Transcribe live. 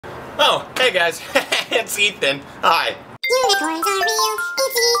Oh, hey guys, it's Ethan. Hi. Unicorns are real,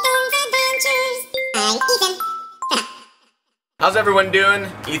 it's Ethan's Adventures. I'm Ethan. How's everyone doing?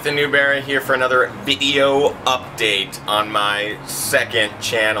 Ethan Newberry here for another video update on my second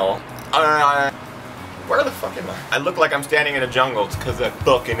channel. Where the fuck am I? I look like I'm standing in a jungle. It's because I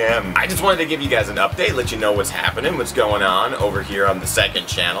fucking am. I just wanted to give you guys an update, let you know what's happening, what's going on over here on the second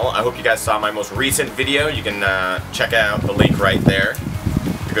channel. I hope you guys saw my most recent video. You can check out the link right there.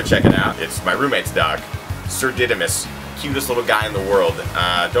 Go check it out. It's my roommate's dog, Sir Didymus. Cutest little guy in the world.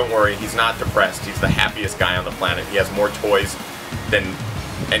 Don't worry, he's not depressed. He's the happiest guy on the planet. He has more toys than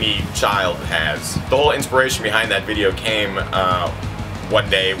any child has. The whole inspiration behind that video came one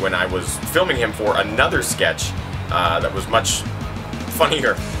day when I was filming him for another sketch that was much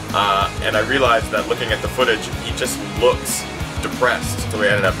funnier, and I realized that looking at the footage, he just looks depressed. So we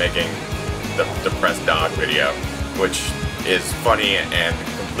ended up making the depressed dog video, which is funny and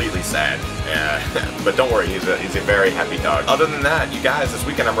completely sad. But don't worry, he's a very happy dog. Other than that, you guys, this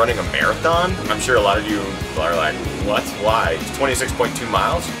weekend I'm running a marathon. I'm sure a lot of you are like, what? Why? It's 26.2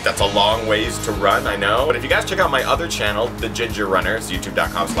 miles? That's a long ways to run, I know. But if you guys check out my other channel, The Ginger Runner, it's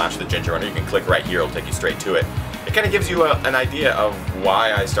youtube.com/thegingerrunner, you can click right here, it'll take you straight to it. It kind of gives you an idea of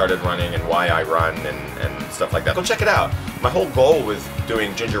why I started running and why I run and stuff like that. Go check it out. My whole goal with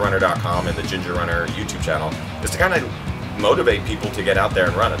doing gingerrunner.com and the Ginger Runner YouTube channel is to kind of motivate people to get out there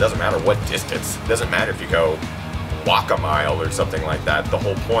and run. It doesn't matter what distance. It doesn't matter if you go walk a mile or something like that. The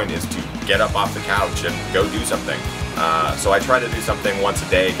whole point is to get up off the couch and go do something. So I try to do something once a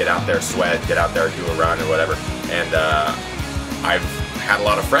day, get out there, sweat, get out there, do a run or whatever. And I've had a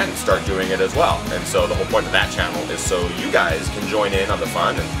lot of friends start doing it as well. And so the whole point of that channel is so you guys can join in on the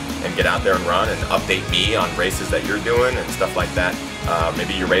fun and get out there and run and update me on races that you're doing and stuff like that.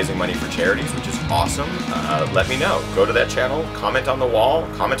 Maybe you're raising money for charities, which is awesome. Let me know. Go to that channel, comment on the wall,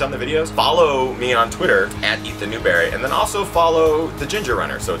 comment on the videos. Follow me on Twitter, @EthanNewberry, and then also follow The Ginger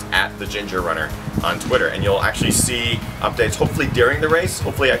Runner. So it's @TheGingerRunner on Twitter, and you'll actually see updates, hopefully during the race.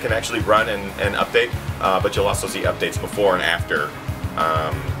 Hopefully I can actually run and update, but you'll also see updates before and after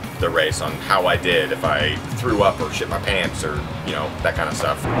the race on how I did, if I threw up or shit my pants or, you know, that kind of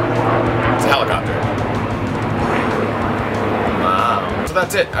stuff. It's a helicopter. Wow. So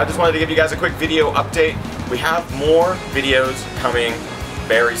that's it. I just wanted to give you guys a quick video update. We have more videos coming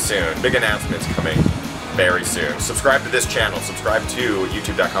very soon. Big announcements coming very soon. Subscribe to this channel. Subscribe to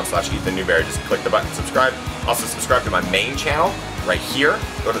youtube.com/EthanNewberry. Just click the button, subscribe. Also subscribe to my main channel right here.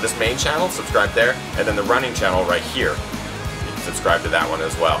 Go to this main channel, subscribe there, and then the running channel right here. Subscribe to that one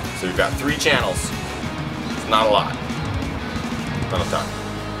as well. So you've got 3 channels. It's not a lot. Not a ton.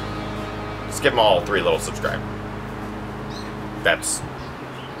 Just give them all 3 little subscribe. That's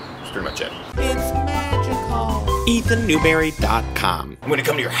pretty much it. It's magical. EthanNewberry.com. I'm gonna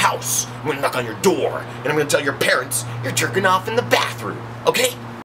come to your house. I'm gonna knock on your door, and I'm gonna tell your parents you're jerking off in the bathroom. Okay?